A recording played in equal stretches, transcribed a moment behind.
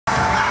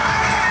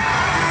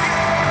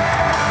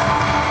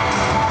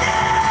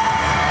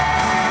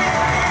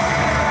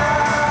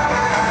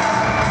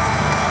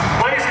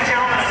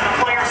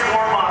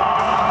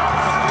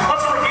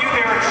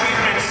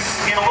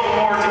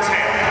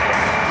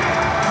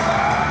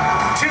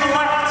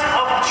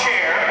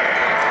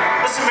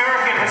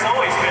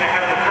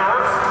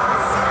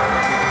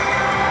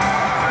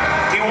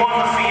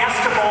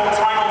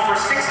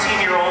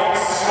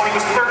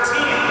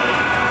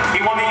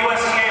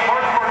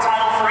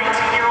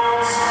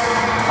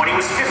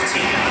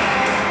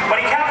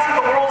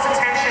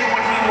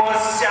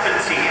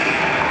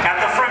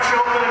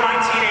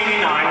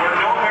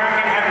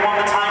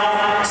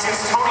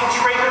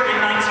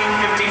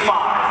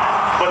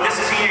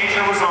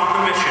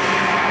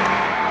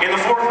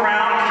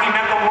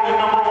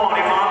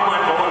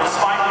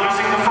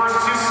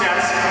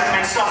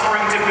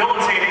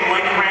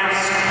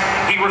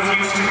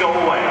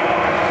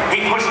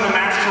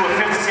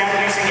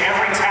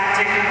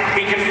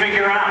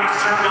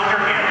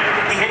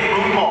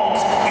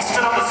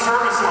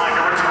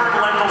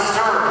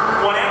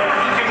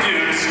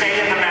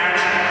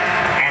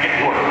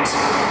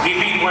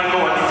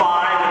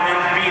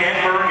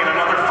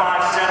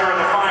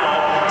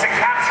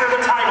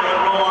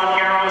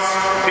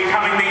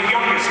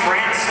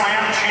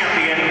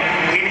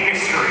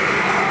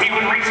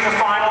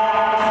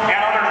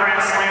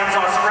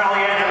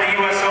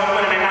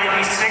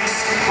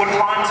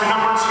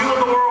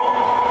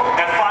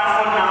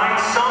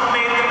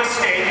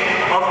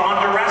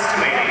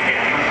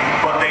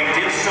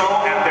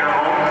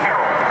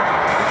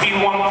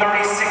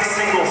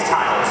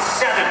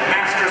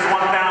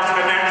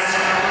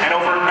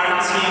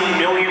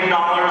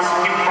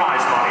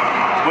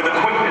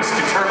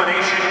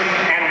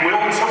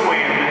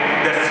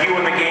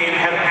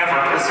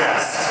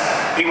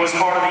success. He was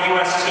part of the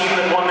U.S. team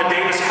that won the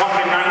Davis Cup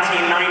in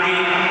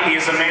 1990. He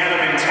is a man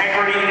of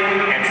integrity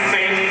and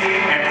faith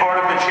and part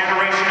of the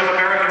generation of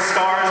American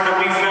stars that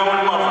we fell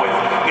in love with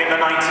in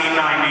the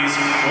 1990s.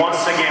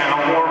 Once again, a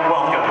warm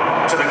welcome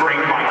to the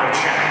great Michael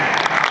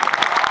Chang.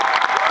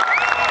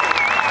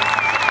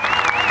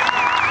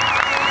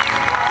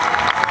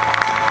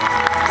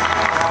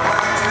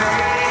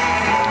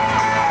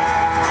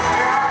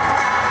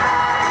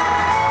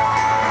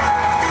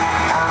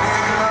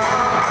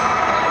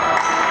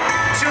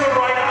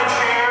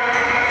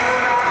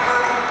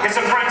 His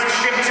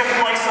apprenticeship took